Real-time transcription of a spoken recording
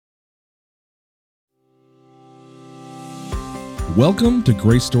Welcome to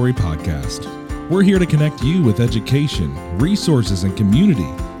Grace Story Podcast. We're here to connect you with education, resources, and community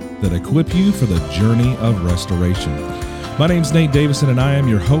that equip you for the journey of restoration. My name's Nate Davison, and I am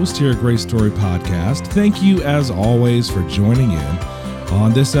your host here at Grace Story Podcast. Thank you, as always, for joining in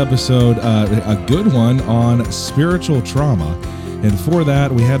on this episode, a good one on spiritual trauma. And for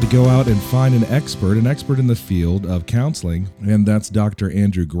that, we had to go out and find an expert in the field of counseling, and that's Dr.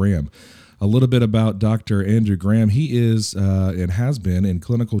 Andrew Graham. A little bit about Dr. Andrew Graham. He is and has been in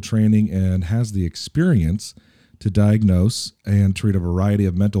clinical training and has the experience to diagnose and treat a variety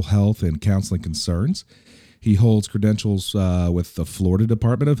of mental health and counseling concerns. He holds credentials with the Florida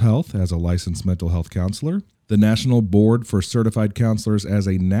Department of Health as a licensed mental health counselor, the National Board for Certified Counselors as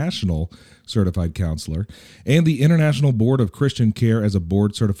a national certified counselor, and the International Board of Christian Care as a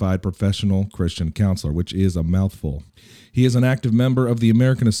board-certified professional Christian counselor, which is a mouthful. He is an active member of the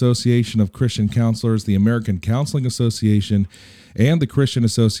American Association of Christian Counselors, the American Counseling Association, and the Christian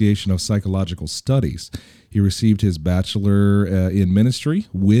Association of Psychological Studies. He received his bachelor in ministry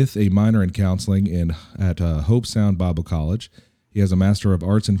with a minor in counseling at Hope Sound Bible College. He has a Master of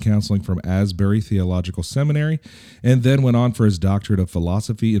Arts in Counseling from Asbury Theological Seminary, and then went on for his doctorate of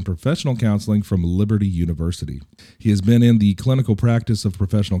philosophy in professional counseling from Liberty University. He has been in the clinical practice of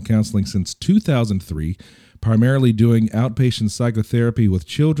professional counseling since 2003, primarily doing outpatient psychotherapy with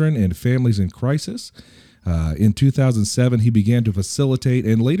children and families in crisis. In 2007, he began to facilitate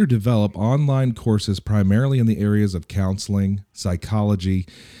and later develop online courses primarily in the areas of counseling, psychology,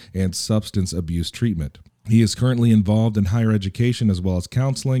 and substance abuse treatment. He is currently involved in higher education as well as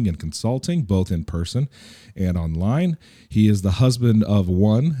counseling and consulting, both in person and online. He is the husband of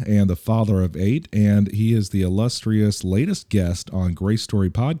one and the father of 8, and he is the illustrious latest guest on Grace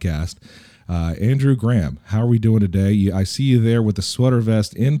Story Podcast. Andrew Graham, how are we doing today? I see you there with the sweater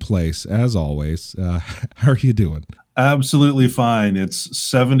vest in place, as always. How are you doing? Absolutely fine. It's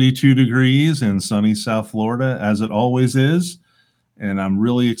 72 degrees in sunny South Florida, as it always is. And I'm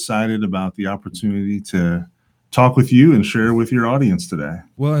really excited about the opportunity to talk with you and share with your audience today.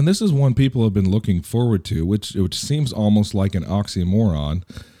 Well, and this is one people have been looking forward to, which seems almost like an oxymoron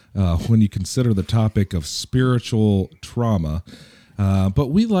when you consider the topic of spiritual trauma.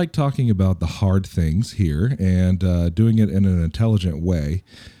 But we like talking about the hard things here and doing it in an intelligent way.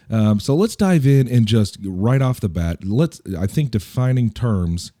 So let's dive in and just right off the bat, I think defining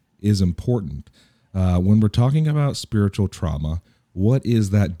terms is important. When we're talking about spiritual trauma, what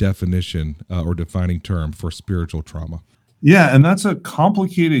is that definition or defining term for spiritual trauma? Yeah, and that's a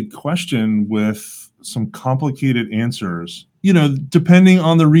complicated question with some complicated answers. You know, depending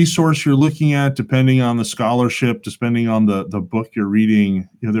on the resource you're looking at, depending on the scholarship, depending on the book you're reading,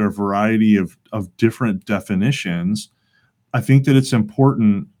 there are a variety of different definitions. I think that it's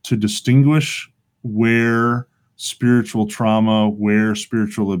important to distinguish where spiritual trauma, where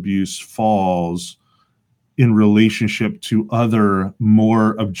spiritual abuse falls in relationship to other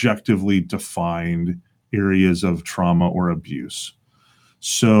more objectively defined areas of trauma or abuse.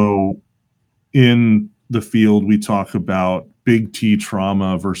 So in the field, we talk about big T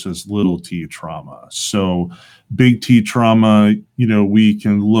trauma versus little t trauma. So big T trauma, we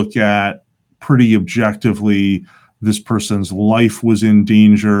can look at pretty objectively, this person's life was in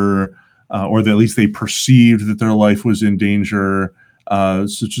danger, or that at least they perceived that their life was in danger. So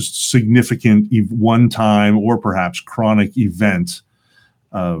just significant one-time or perhaps chronic event,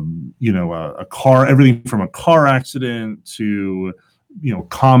 a car, everything from a car accident to,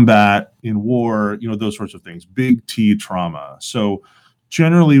 combat in war, those sorts of things, big T trauma. So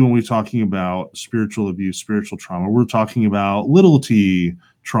generally when we're talking about spiritual abuse, spiritual trauma, we're talking about little t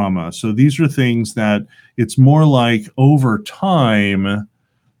trauma. So these are things that it's more like over time,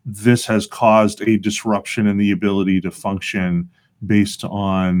 this has caused a disruption in the ability to function based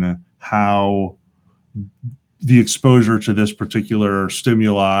on how the exposure to this particular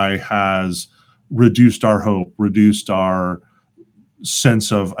stimuli has reduced our hope, reduced our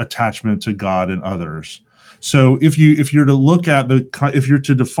sense of attachment to God and others. So if you're to look at if you're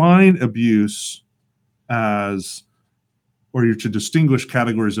to define abuse as, or you're to distinguish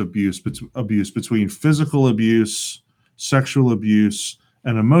categories of abuse between physical abuse, sexual abuse,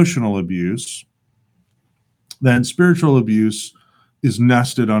 and emotional abuse, then spiritual abuse is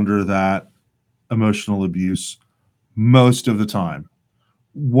nested under that emotional abuse most of the time.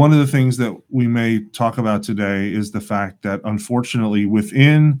 One of the things that we may talk about today is the fact that, unfortunately,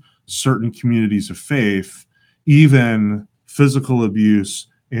 within certain communities of faith, even physical abuse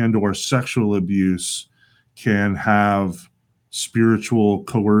and or sexual abuse can have spiritual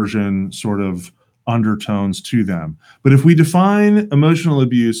coercion sort of undertones to them. But if we define emotional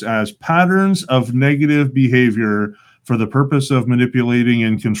abuse as patterns of negative behavior for the purpose of manipulating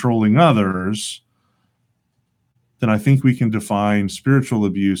and controlling others, then I think we can define spiritual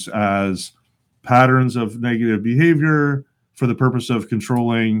abuse as patterns of negative behavior for the purpose of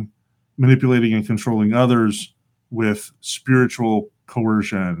manipulating and controlling others with spiritual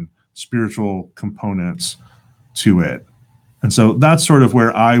coercion, spiritual components to it. And so that's sort of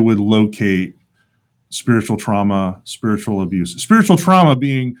where I would locate spiritual trauma, spiritual abuse. Spiritual trauma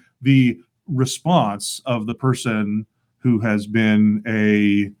being the response of the person who has been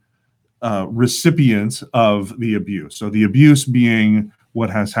a recipient of the abuse. So the abuse being what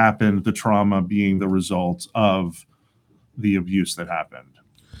has happened, the trauma being the result of the abuse that happened.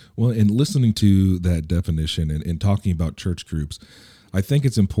 Well, in listening to that definition and talking about church groups, I think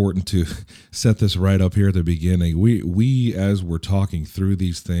it's important to set this right up here at the beginning. We as we're talking through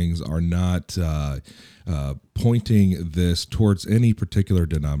these things, are not pointing this towards any particular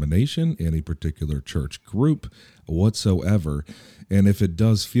denomination, any particular church group whatsoever. And if it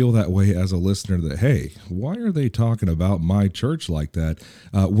does feel that way as a listener, that, hey, why are they talking about my church like that?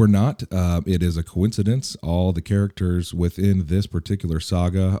 We're not. It is a coincidence. All the characters within this particular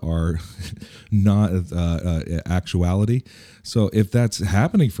saga are not actuality. So if that's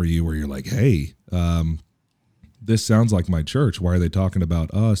happening for you, where you're like, hey, this sounds like my church, why are they talking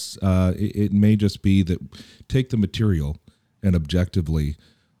about us? It may just be that take the material and objectively,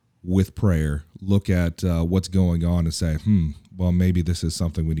 with prayer, look at what's going on and say, well, maybe this is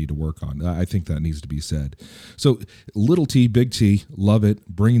something we need to work on. I think that needs to be said. So little T, big T, love it,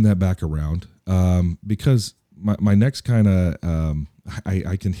 bringing that back around, because my next kind of,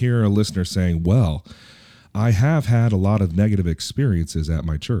 I can hear a listener saying, well, I have had a lot of negative experiences at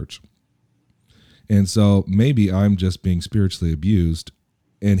my church. And so maybe I'm just being spiritually abused.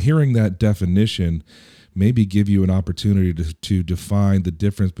 And hearing that definition maybe give you an opportunity to define the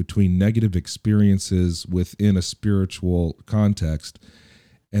difference between negative experiences within a spiritual context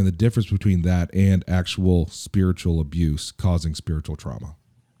and the difference between that and actual spiritual abuse causing spiritual trauma.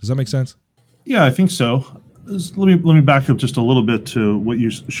 Does that make sense? Yeah, I think so. Let me back up just a little bit to what you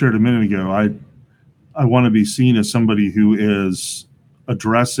shared a minute ago. I want to be seen as somebody who is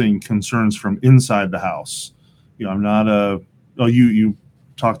addressing concerns from inside the house. I'm not you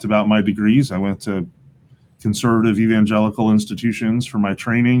talked about my degrees. I went to conservative evangelical institutions for my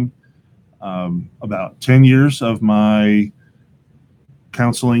training. About 10 years of my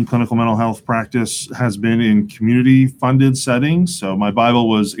counseling, clinical mental health practice has been in community funded settings. So my Bible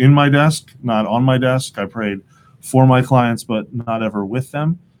was in my desk, not on my desk. I prayed for my clients, but not ever with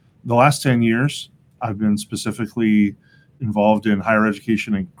them. The last 10 years, I've been specifically involved in higher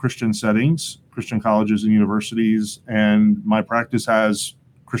education and Christian settings, Christian colleges and universities, and my practice has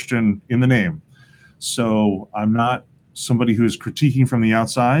Christian in the name. So I'm not somebody who is critiquing from the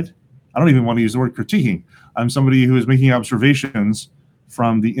outside. I don't even want to use the word critiquing. I'm somebody who is making observations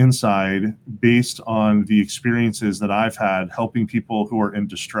from the inside based on the experiences that I've had helping people who are in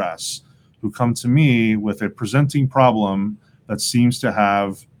distress, who come to me with a presenting problem that seems to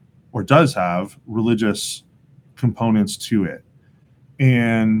have or does have religious components to it.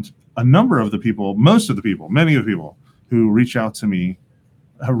 And a number of the people, most of the people, many of the people who reach out to me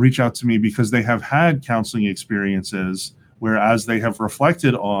because they have had counseling experiences where, as they have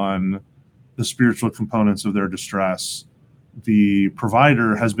reflected on the spiritual components of their distress, the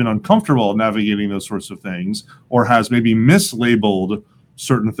provider has been uncomfortable navigating those sorts of things, or has maybe mislabeled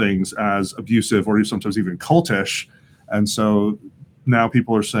certain things as abusive or sometimes even cultish. And so now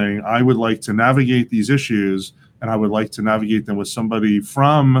people are saying, I would like to navigate these issues, and I would like to navigate them with somebody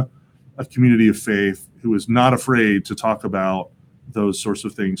from a community of faith who is not afraid to talk about those sorts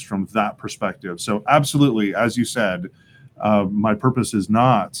of things from that perspective. So absolutely, as you said, my purpose is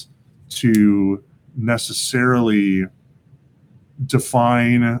not to necessarily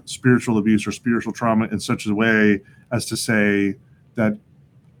define spiritual abuse or spiritual trauma in such a way as to say that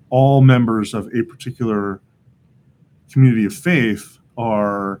all members of a particular community of faith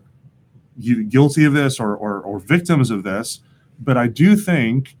are guilty of this or victims of this. But I do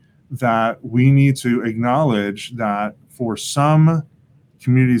think that we need to acknowledge that for some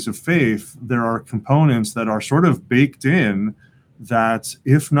communities of faith, there are components that are sort of baked in that,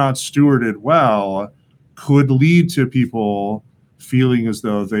 if not stewarded well, could lead to people feeling as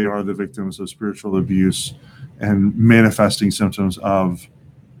though they are the victims of spiritual abuse and manifesting symptoms of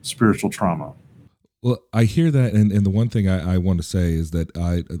spiritual trauma. Well, I hear that, and the one thing I want to say is that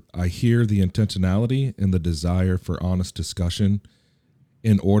I hear the intentionality and the desire for honest discussion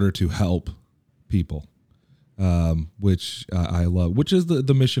in order to help people, which I love, which is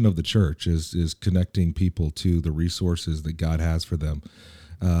the mission of the church, is connecting people to the resources that God has for them.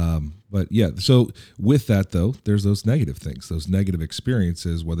 But yeah, so with that though, there's those negative things, those negative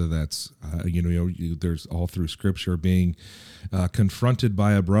experiences, whether that's, there's all through scripture being confronted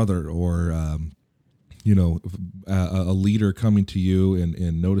by a brother or, a leader coming to you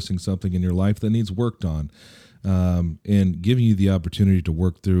and noticing something in your life that needs worked on, and giving you the opportunity to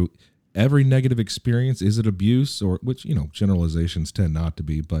work through every negative experience. Is it abuse, or which, generalizations tend not to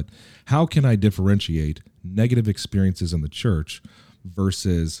be, but how can I differentiate negative experiences in the church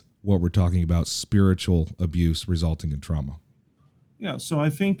versus what we're talking about, spiritual abuse resulting in trauma? Yeah, so I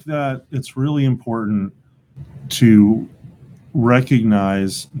think that it's really important to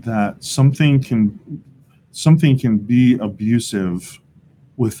recognize that something can be abusive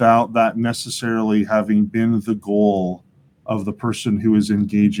without that necessarily having been the goal of the person who is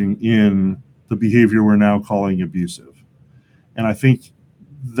engaging in the behavior we're now calling abusive. And I think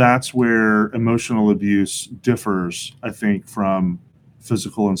that's where emotional abuse differs, I think, from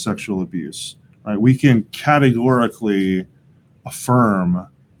physical and sexual abuse. Right? We can categorically affirm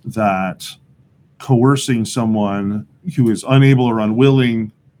that coercing someone who is unable or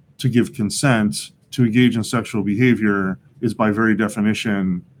unwilling to give consent to engage in sexual behavior is by very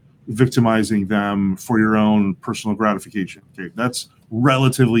definition victimizing them for your own personal gratification. Okay, that's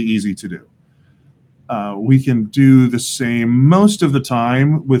relatively easy to do. We can do the same most of the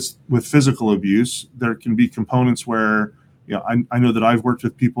time with physical abuse. There can be components where, I know that I've worked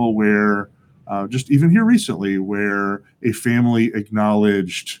with people where, just even here recently, where a family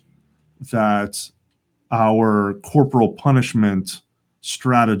acknowledged that our corporal punishment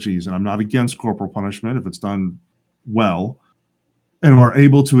strategies, and I'm not against corporal punishment if it's done well, and are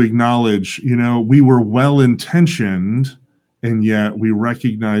able to acknowledge, we were well-intentioned, and yet we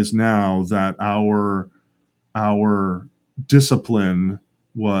recognize now that our discipline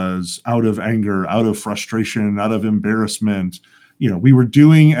was out of anger, out of frustration, out of embarrassment. We were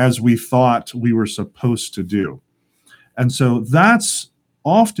doing as we thought we were supposed to do. And so that's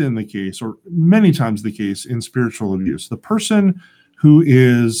often the case, or many times the case, in spiritual abuse. The person who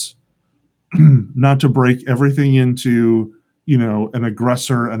is, not to break everything into, an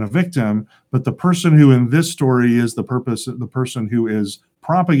aggressor and a victim, but the person who in this story is the person who is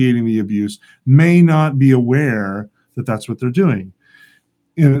propagating the abuse may not be aware that that's what they're doing.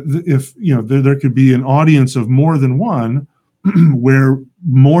 If there could be an audience of more than one where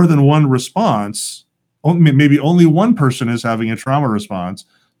more than one response, maybe only one person is having a trauma response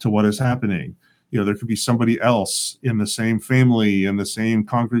to what is happening. There could be somebody else in the same family, in the same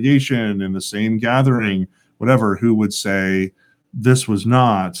congregation, in the same gathering, whatever, who would say,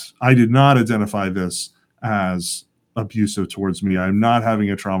 I did not identify this as abusive towards me. I'm not having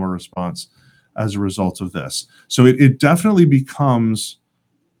a trauma response as a result of this. So it definitely becomes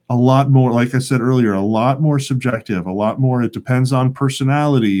a lot more, like I said earlier, a lot more subjective, a lot more, it depends on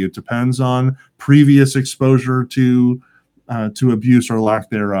personality. It depends on previous exposure to abuse or lack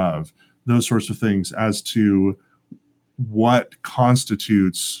thereof, those sorts of things as to what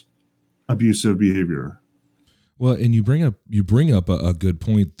constitutes abusive behavior. Well, and you bring up a good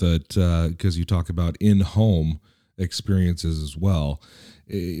point that because you talk about in-home experiences as well.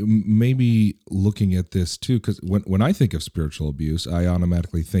 Maybe looking at this too, because when I think of spiritual abuse, I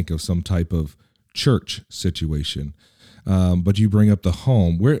automatically think of some type of church situation. But you bring up the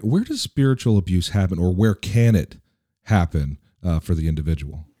home. Where does spiritual abuse happen, or where can it happen for the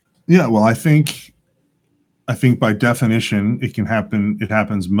individual? Yeah, well, I think by definition it can happen. It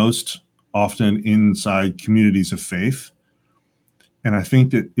happens most often inside communities of faith. And I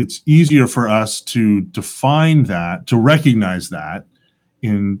think that it's easier for us to define that, to recognize that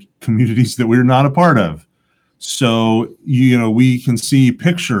in communities that we're not a part of. So, we can see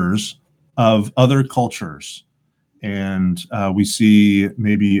pictures of other cultures, and we see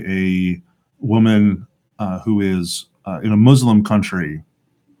maybe a woman who is in a Muslim country,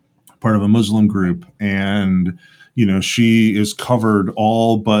 part of a Muslim group, and she is covered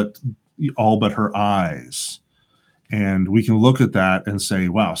all but her eyes. And we can look at that and say,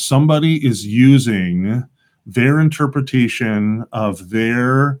 wow, somebody is using their interpretation of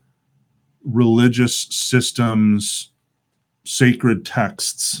their religious systems, sacred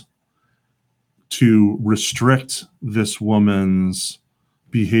texts, to restrict this woman's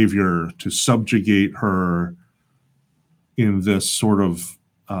behavior, to subjugate her in this sort of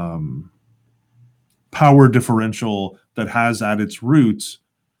power differential that has at its roots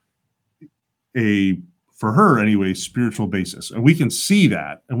for her anyway, spiritual basis. And we can see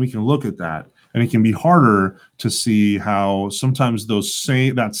that, and we can look at that, and it can be harder to see how sometimes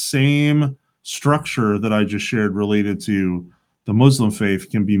that same structure that I just shared related to the Muslim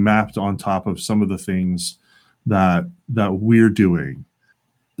faith can be mapped on top of some of the things that we're doing.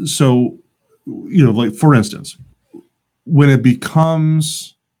 So, like for instance, when it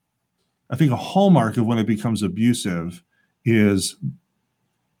becomes, I think a hallmark of when it becomes abusive is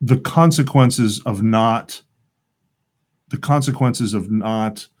the consequences of not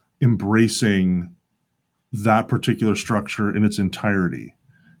embracing that particular structure in its entirety.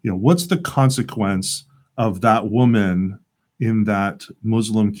 What's the consequence of that woman in that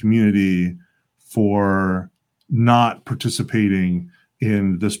Muslim community for not participating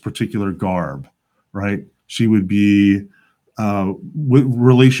in this particular garb, right? She would be,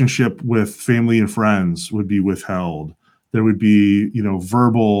 relationship with family and friends would be withheld. There would be,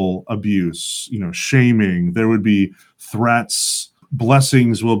 verbal abuse, shaming. There would be threats.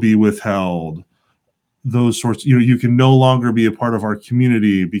 Blessings will be withheld. Those sorts, you can no longer be a part of our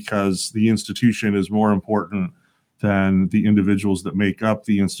community because the institution is more important than the individuals that make up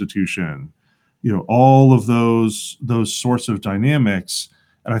the institution. All of those sorts of dynamics.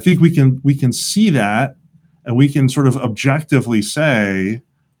 And I think we can see that, and we can sort of objectively say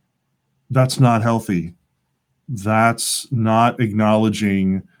that's not healthy. That's not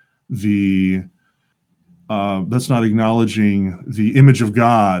acknowledging the image of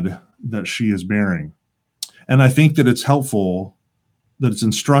God that she is bearing. And I think that it's helpful, that it's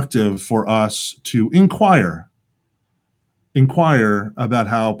instructive for us to inquire about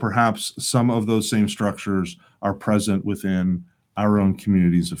how perhaps some of those same structures are present within our own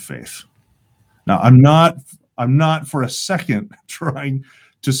communities of faith. Now, I'm not for a second trying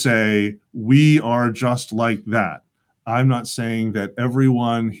to say we are just like that. I'm not saying that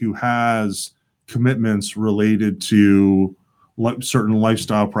everyone who has commitments related to certain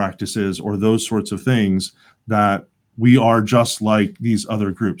lifestyle practices or those sorts of things, that we are just like these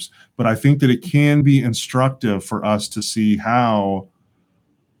other groups. But I think that it can be instructive for us to see how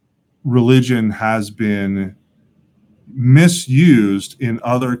religion has been misused in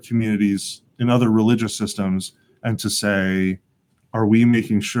other communities, in other religious systems, and to say, are we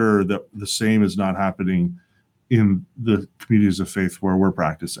making sure that the same is not happening in the communities of faith where we're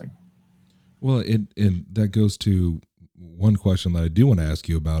practicing? Well, that goes to one question that I do want to ask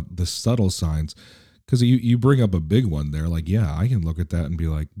you about the subtle signs, because you bring up a big one there. Like, yeah, I can look at that and be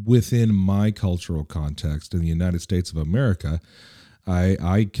like, within my cultural context in the United States of America,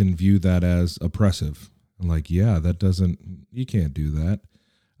 I can view that as oppressive. I'm like, yeah, you can't do that.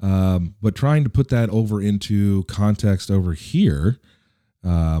 But trying to put that over into context over here,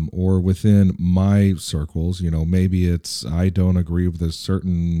 or within my circles, maybe it's, I don't agree with a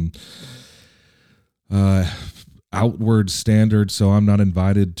certain outward standard, so I'm not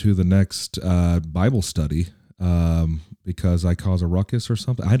invited to the next Bible study because I cause a ruckus or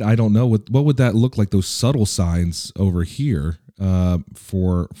something. I don't know. What would that look like, those subtle signs over here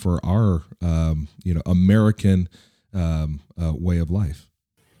for our American way of life?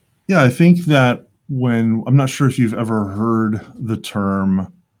 Yeah, I think that I'm not sure if you've ever heard the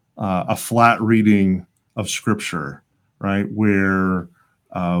term a flat reading of Scripture, right? Where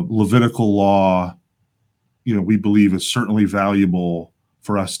Levitical law, we believe is certainly valuable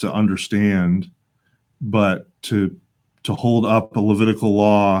for us to understand, but to hold up a Levitical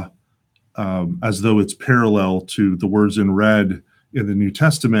law as though it's parallel to the words in red in the New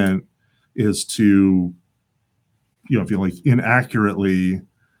Testament is to, if you like, inaccurately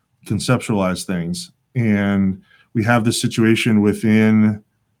conceptualize things. And we have this situation within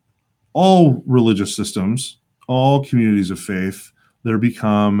all religious systems, all communities of faith. There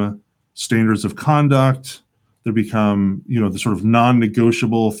become standards of conduct. There become, the sort of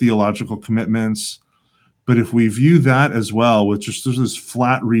non-negotiable theological commitments. But if we view that as well with just this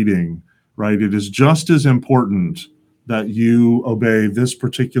flat reading, right, it is just as important that you obey this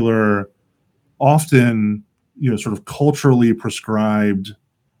particular, often, sort of culturally prescribed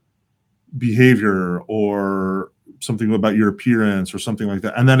behavior or something about your appearance or something like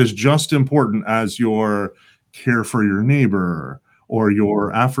that. And that is just important as your care for your neighbor or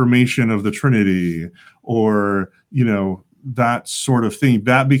your affirmation of the Trinity or, that sort of thing.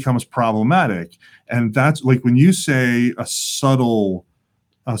 That becomes problematic. And that's like when you say a subtle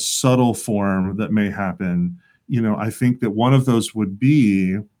form that may happen, I think that one of those would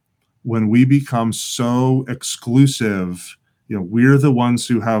be when we become so exclusive. We're the ones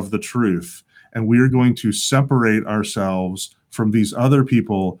who have the truth, and we're going to separate ourselves from these other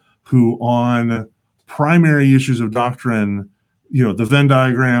people who, on primary issues of doctrine, the Venn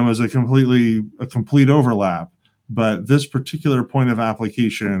diagram is a complete overlap. But this particular point of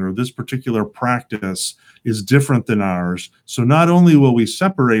application or this particular practice is different than ours. So not only will we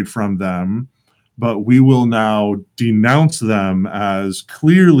separate from them, but we will now denounce them as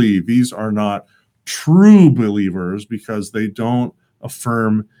clearly these are not true believers because they don't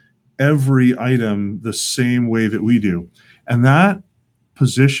affirm every item the same way that we do. And that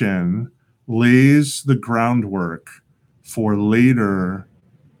position lays the groundwork for later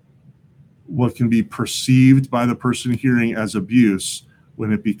what can be perceived by the person hearing as abuse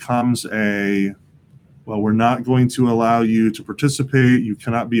when it becomes we're not going to allow you to participate. You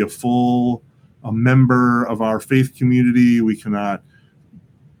cannot be a member of our faith community. We cannot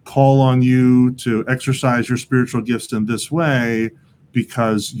call on you to exercise your spiritual gifts in this way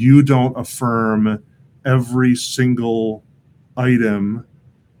because you don't affirm every single item,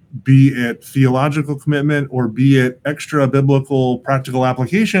 be it theological commitment or be it extra biblical practical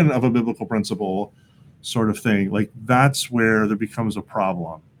application of a biblical principle sort of thing. Like, that's where there becomes a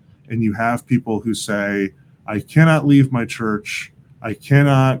problem. And you have people who say, I cannot leave my church. I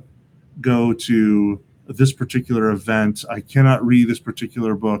cannot go to this particular event. I cannot read this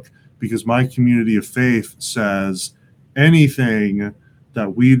particular book because my community of faith says anything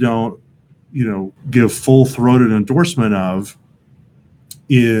that we don't, give full-throated endorsement of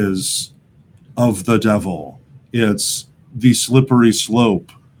is of the devil. It's the slippery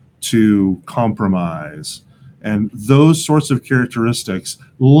slope to compromise. And those sorts of characteristics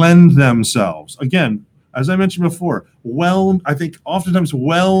lend themselves, again, as I mentioned before, I think oftentimes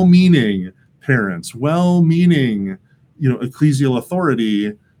well-meaning parents, well-meaning, ecclesial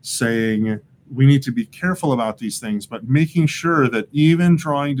authority saying we need to be careful about these things, but making sure that even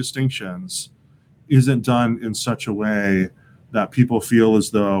drawing distinctions isn't done in such a way that people feel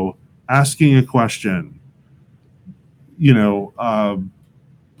as though asking a question,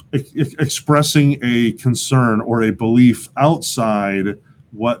 expressing a concern or a belief outside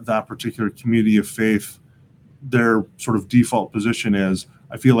what that particular community of faith, their sort of default position is.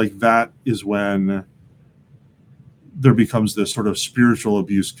 I feel like that is when there becomes this sort of spiritual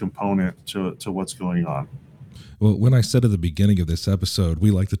abuse component to what's going on. Well, when I said at the beginning of this episode,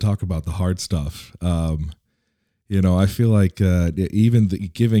 we like to talk about the hard stuff. I feel like even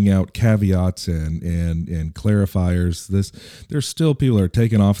giving out caveats and clarifiers, there's still people that are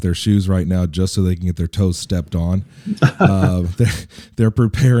taking off their shoes right now just so they can get their toes stepped on. They're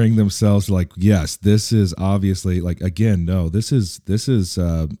preparing themselves like, yes, this is obviously like, again, no, this is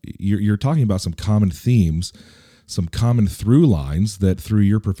you're talking about some common themes, some common through lines that through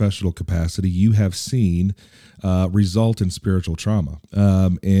your professional capacity you have seen result in spiritual trauma,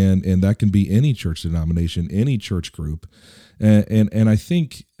 and that can be any church denomination, any church group, and I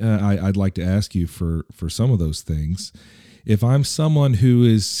think I'd like to ask you for some of those things. If I'm someone who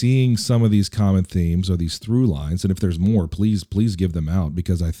is seeing some of these common themes or these through lines, and if there's more, please give them out,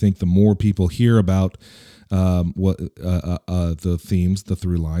 because I think the more people hear about the themes, the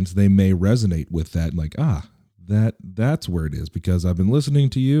through lines, they may resonate with that, like, that's where it is, because I've been listening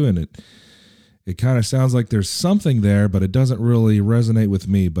to you and it kind of sounds like there's something there, but it doesn't really resonate with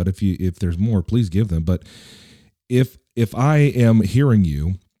me. But if there's more, please give them. But if I am hearing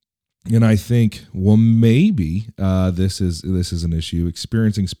you and I think, well, maybe this is an issue,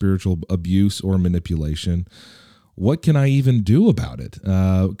 experiencing spiritual abuse or manipulation, what can I even do about it?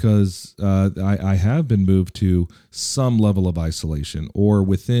 Because I have been moved to some level of isolation, or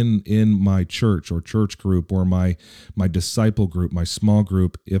in my church or church group or my disciple group, my small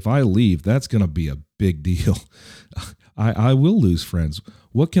group. If I leave, that's going to be a big deal. I will lose friends.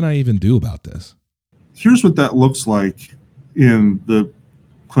 What can I even do about this? Here's what that looks like in the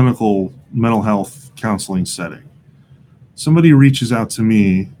clinical mental health counseling setting. Somebody reaches out to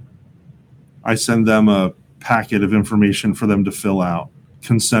me. I send them a packet of information for them to fill out,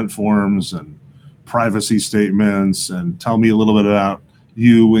 consent forms and privacy statements, and tell me a little bit about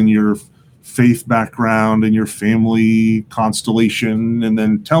you and your faith background and your family constellation, and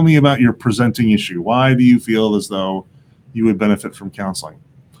then tell me about your presenting issue. Why do you feel as though you would benefit from counseling?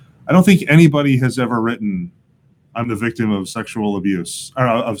 I don't think anybody has ever written, I'm the victim of sexual abuse, or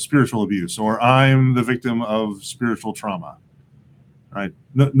of spiritual abuse, or I'm the victim of spiritual trauma. Right?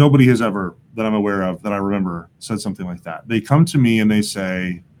 Nobody has ever, that I'm aware of, that I remember, said something like that. They come to me and they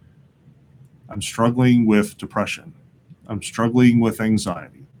say, I'm struggling with depression. I'm struggling with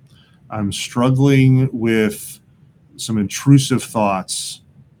anxiety. I'm struggling with some intrusive thoughts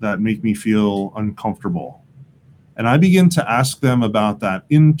that make me feel uncomfortable. And I begin to ask them about that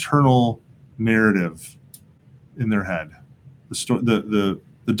internal narrative in their head, the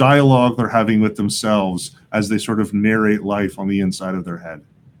dialogue they're having with themselves as they sort of narrate life on the inside of their head.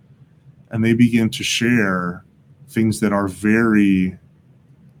 And they begin to share things that are very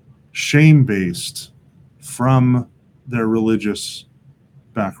shame-based from their religious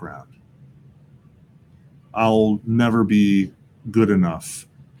background. I'll never be good enough.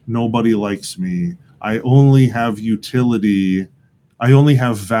 Nobody likes me. I only have utility I only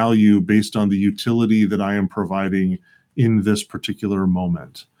have value based on the utility that I am providing in this particular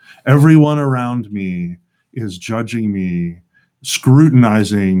moment. Everyone around me is judging me,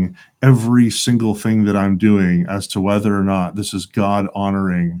 scrutinizing every single thing that I'm doing as to whether or not this is God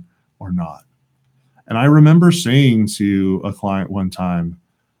honoring or not. And I remember saying to a client one time,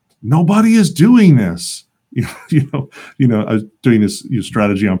 nobody is doing this. I was doing this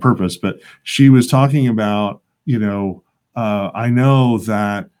strategy on purpose, but she was talking about, I know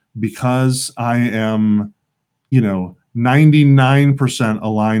that because I am, 99%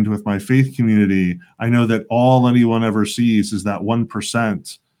 aligned with my faith community, I know that all anyone ever sees is that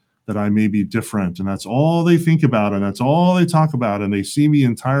 1% that I may be different. And that's all they think about. And that's all they talk about. And they see me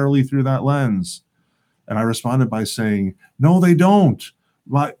entirely through that lens. And I responded by saying, no, they don't.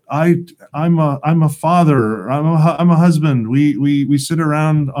 I'm a father. I'm a husband. We sit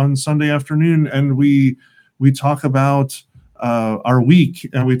around on Sunday afternoon and we talk about our week,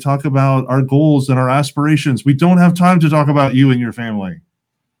 and we talk about our goals and our aspirations. We don't have time to talk about you and your family.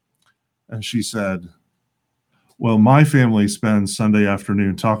 And she said, well, my family spends Sunday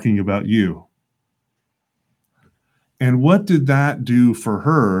afternoon talking about you. And what did that do for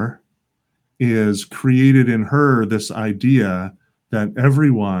her is created in her this idea that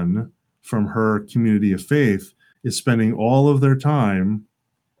everyone from her community of faith is spending all of their time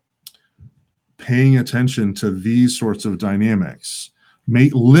paying attention to these sorts of dynamics,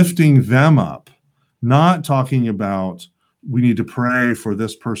 lifting them up, not talking about we need to pray for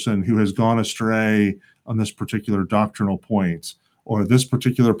this person who has gone astray on this particular doctrinal point, or this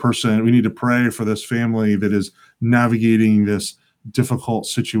particular person, we need to pray for this family that is navigating this difficult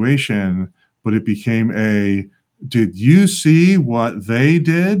situation. But it became did you see what they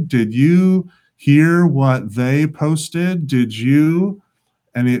did? Did you hear what they posted? Did you?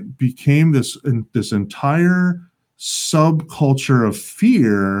 And it became this entire subculture of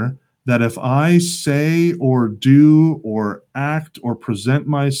fear that if I say or do or act or present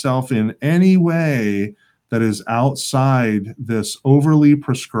myself in any way that is outside this overly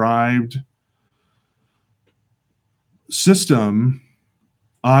prescribed system,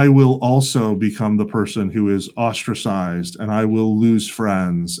 I will also become the person who is ostracized, and I will lose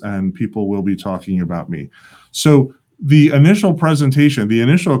friends, and people will be talking about me. So the initial presentation, the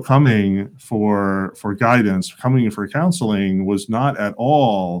initial coming for guidance, coming for counseling was not at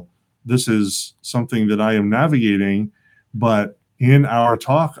all, this is something that I am navigating, but in our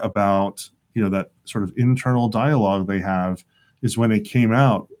talk about, that sort of internal dialogue they have is when it came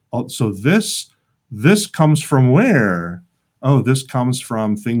out. So this comes from where? Oh, this comes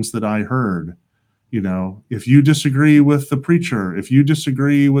from things that I heard. If you disagree with the preacher, if you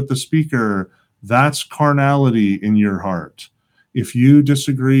disagree with the speaker, that's carnality in your heart. If you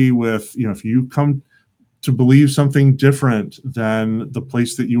disagree with, if you come to believe something different than the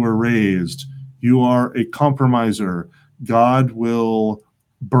place that you were raised, you are a compromiser. God will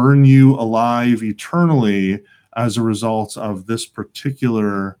burn you alive eternally as a result of this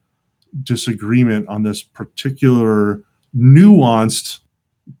particular disagreement on this particular nuanced,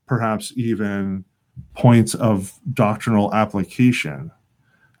 perhaps even points of doctrinal application.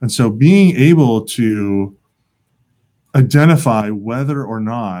 And so being able to identify whether or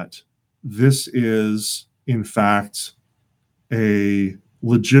not this is, in fact, a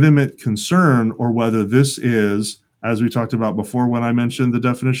legitimate concern, or whether this is, as we talked about before when I mentioned the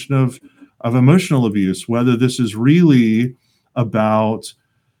definition of emotional abuse, whether this is really about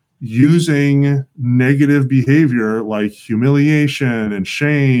using negative behavior like humiliation and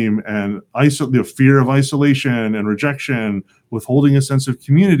shame and the fear of isolation and rejection, withholding a sense of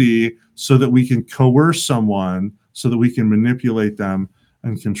community, so that we can coerce someone, so that we can manipulate them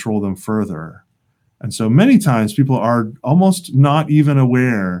and control them further. And so many times people are almost not even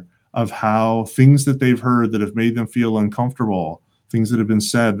aware of how things that they've heard that have made them feel uncomfortable, things that have been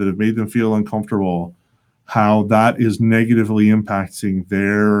said that have made them feel uncomfortable, how that is negatively impacting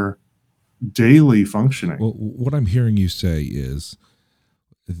their daily functioning. Well, what I'm hearing you say is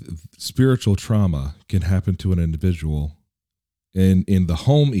spiritual trauma can happen to an individual in the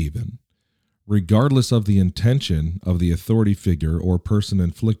home even, regardless of the intention of the authority figure or person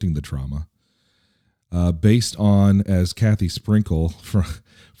inflicting the trauma, based on, as Kathy Sprinkle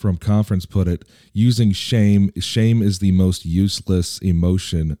from Conference put it, using shame. Shame is the most useless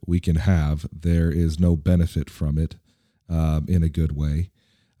emotion we can have. There is no benefit from it in a good way.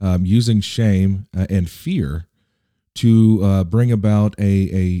 Using shame and fear to bring about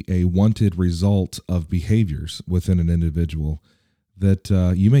a wanted result of behaviors within an individual that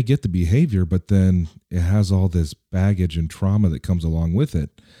you may get the behavior, but then it has all this baggage and trauma that comes along with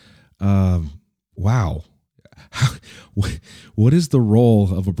it. Wow. what is the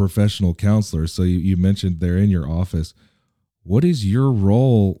role of a professional counselor? So you mentioned they're in your office. What is your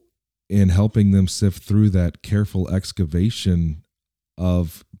role in helping them sift through that careful excavation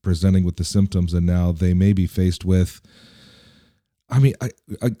of presenting with the symptoms, and now they may be faced with, I mean,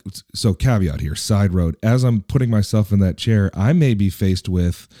 so caveat here, side road, as I'm putting myself in that chair, I may be faced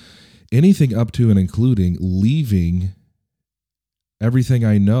with anything up to and including leaving everything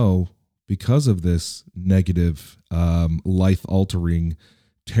I know because of this negative, life-altering,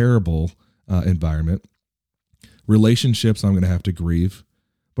 terrible environment. Relationships I'm going to have to grieve.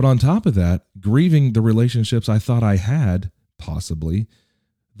 But on top of that, grieving the relationships I thought I had, possibly,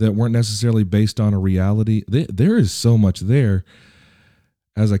 that weren't necessarily based on a reality. There is so much there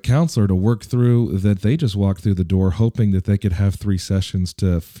as a counselor to work through that they just walk through the door hoping that they could have 3 sessions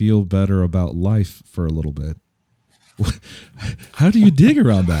to feel better about life for a little bit. How do you dig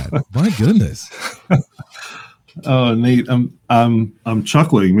around that? My goodness. Oh, Nate, I'm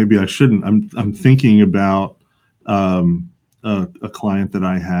chuckling. Maybe I shouldn't. I'm thinking about a client that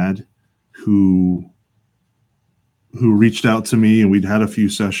I had who reached out to me, and we'd had a few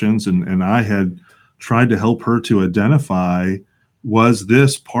sessions, and I had tried to help her to identify, was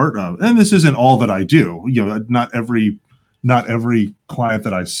this part of, and this isn't all that I do. Not every client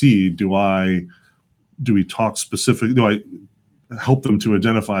that I see do we talk specifically, do I help them to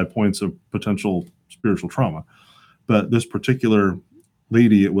identify points of potential spiritual trauma. But this particular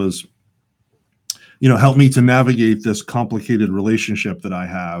lady, it was, help me to navigate this complicated relationship that I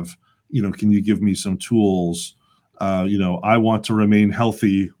have. Can you give me some tools? I want to remain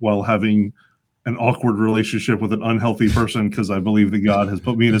healthy while having an awkward relationship with an unhealthy person because I believe that God has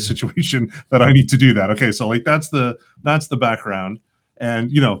put me in a situation that I need to do that. Okay, so that's the background.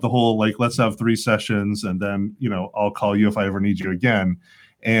 And, the whole, let's have 3 sessions and then, I'll call you if I ever need you again.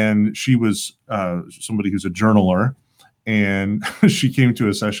 And she was somebody who's a journaler. And she came to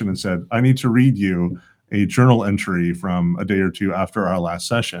a session and said, I need to read you a journal entry from a day or two after our last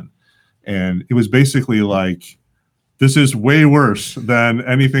session. And it was basically like, this is way worse than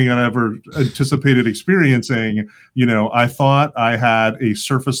anything I ever anticipated experiencing. I thought I had a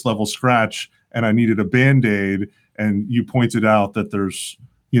surface level scratch and I needed a Band-Aid. And you pointed out that there's,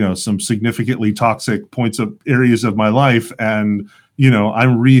 some significantly toxic areas of my life. And,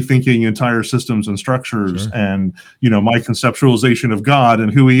 I'm rethinking entire systems and structures. Sure. And, my conceptualization of God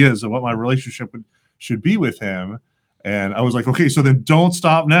and who he is and what my relationship should be with him. And I was like, okay, so then don't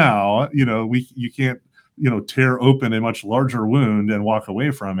stop now. You can't, tear open a much larger wound and walk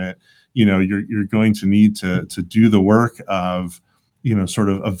away from it. You're going to need to do the work of, sort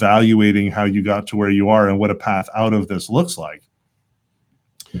of evaluating how you got to where you are and what a path out of this looks like.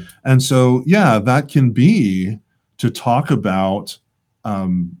 And so, that can be to talk about,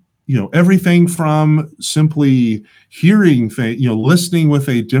 everything from simply hearing things, listening with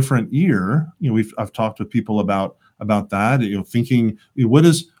a different ear. I've talked with people about that, thinking, what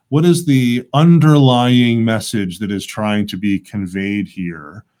is the underlying message that is trying to be conveyed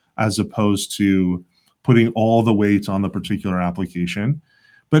here, as opposed to putting all the weight on the particular application.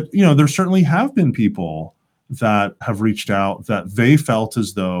 But, there certainly have been people that have reached out that they felt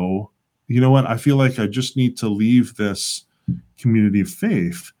as though, I feel like I just need to leave this community of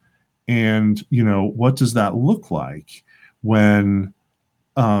faith. And, what does that look like when,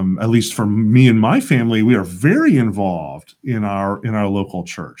 at least for me and my family, we are very involved in our local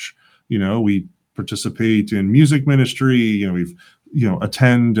church. We participate in music ministry. We've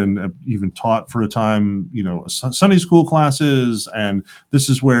attend and even taught for a time, Sunday school classes. And this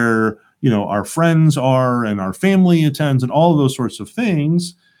is where, our friends are and our family attends and all of those sorts of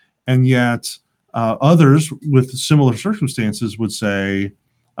things. And yet others with similar circumstances would say,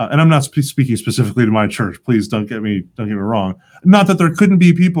 and I'm not speaking specifically to my church, please don't get me wrong. Not that there couldn't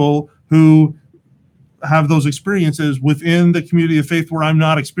be people who have those experiences within the community of faith where I'm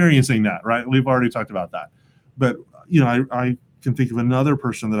not experiencing that, right? We've already talked about that. But, I can think of another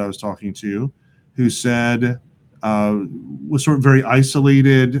person that I was talking to who said, was sort of very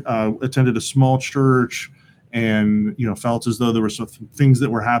isolated, attended a small church, and, felt as though there were some things that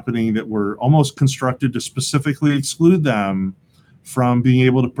were happening that were almost constructed to specifically exclude them from being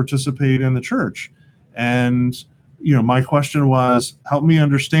able to participate in the church. And, my question was, help me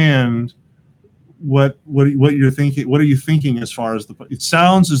understand what you're thinking. What are you thinking as far as it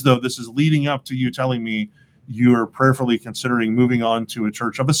sounds as though this is leading up to you telling me you're prayerfully considering moving on to a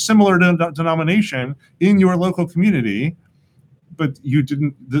church of a similar denomination in your local community, but you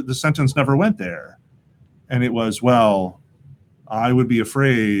didn't, the sentence never went there. And it was, well, I would be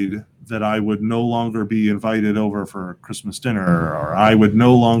afraid that I would no longer be invited over for Christmas dinner, or I would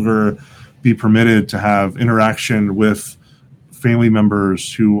no longer be permitted to have interaction with family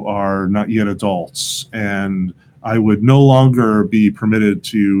members who are not yet adults, and I would no longer be permitted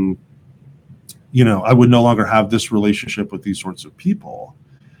to, I would no longer have this relationship with these sorts of people.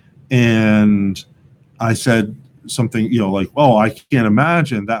 And I said something, like, "Oh, I can't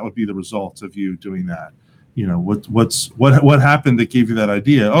imagine that would be the result of you doing that. What happened that gave you that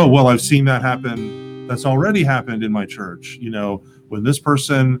idea?" "Oh, well, I've seen that happen. That's already happened in my church. When this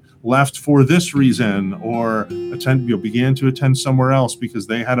person left for this reason, or began to attend somewhere else because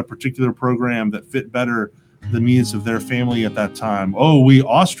they had a particular program that fit better the needs of their family at that time. Oh, we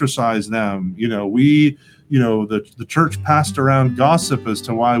ostracized them. The church passed around gossip as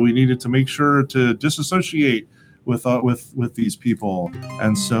to why we needed to make sure to disassociate with these people.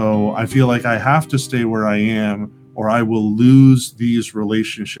 And so I feel like I have to stay where I am, or I will lose these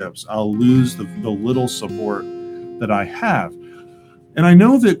relationships. I'll lose the little support that I have." And I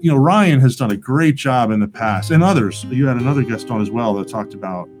know that, Ryan has done a great job in the past, and others. You had another guest on as well that talked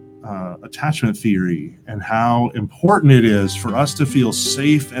about attachment theory and how important it is for us to feel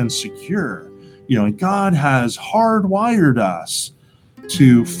safe and secure. And God has hardwired us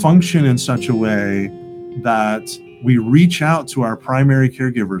to function in such a way that we reach out to our primary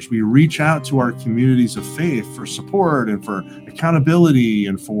caregivers. We reach out to our communities of faith for support and for accountability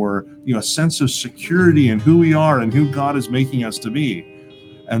and for, a sense of security in who we are and who God is making us to be.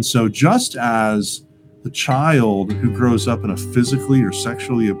 And so just as the child who grows up in a physically or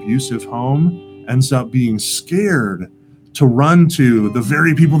sexually abusive home ends up being scared to run to the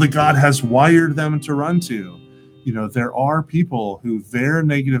very people that God has wired them to run to, there are people who their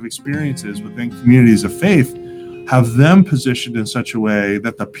negative experiences within communities of faith have them positioned in such a way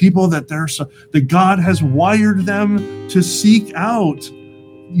that the people that God has wired them to seek out,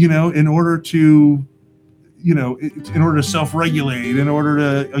 in order to self-regulate, in order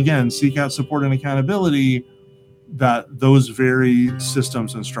to, again, seek out support and accountability, that those very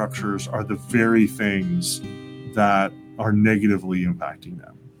systems and structures are the very things that are negatively impacting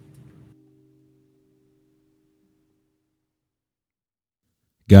them.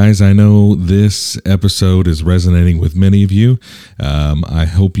 Guys, I know this episode is resonating with many of you. I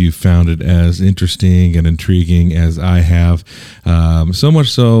hope you found it as interesting and intriguing as I have. So much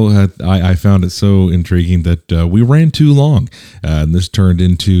so, I found it so intriguing that we ran too long. And this turned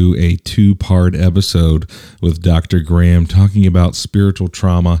into a 2-part episode with Dr. Graham talking about spiritual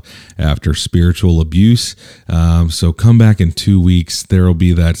trauma after spiritual abuse. So come back in 2 weeks. There will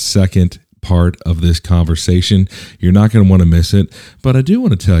be that second part of this conversation. You're not going to want to miss it. But I do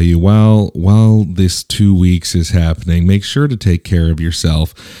want to tell you, while this 2 weeks is happening, make sure to take care of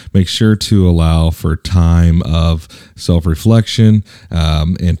yourself. Make sure to allow for time of self-reflection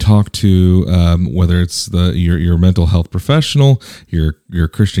and talk to whether it's your mental health professional, your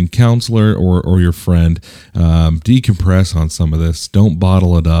Christian counselor, or your friend. Decompress on some of this. Don't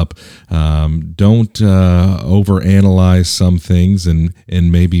bottle it up. Don't overanalyze some things and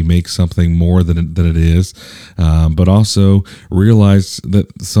maybe make something more than it is. But also realize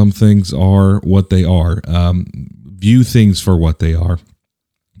that some things are what they are. View things for what they are.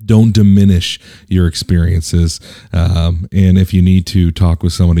 Don't diminish your experiences. And if you need to talk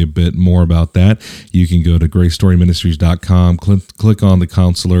with somebody a bit more about that, you can go to gracestoryministries.com, click on the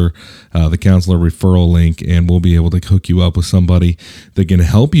counselor referral link, and we'll be able to hook you up with somebody that can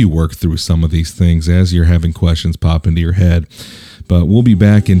help you work through some of these things as you're having questions pop into your head. But we'll be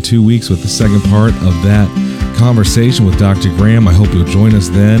back in 2 weeks with the second part of that conversation with Dr. Graham. I hope you'll join us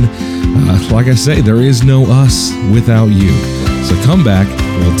then. Like I say, there is no us without you. So come back,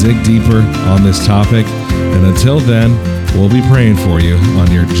 we'll dig deeper on this topic. And until then, we'll be praying for you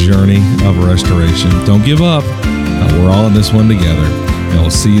on your journey of restoration. Don't give up. We're all in this one together. And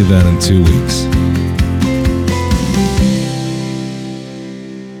we'll see you then in 2 weeks.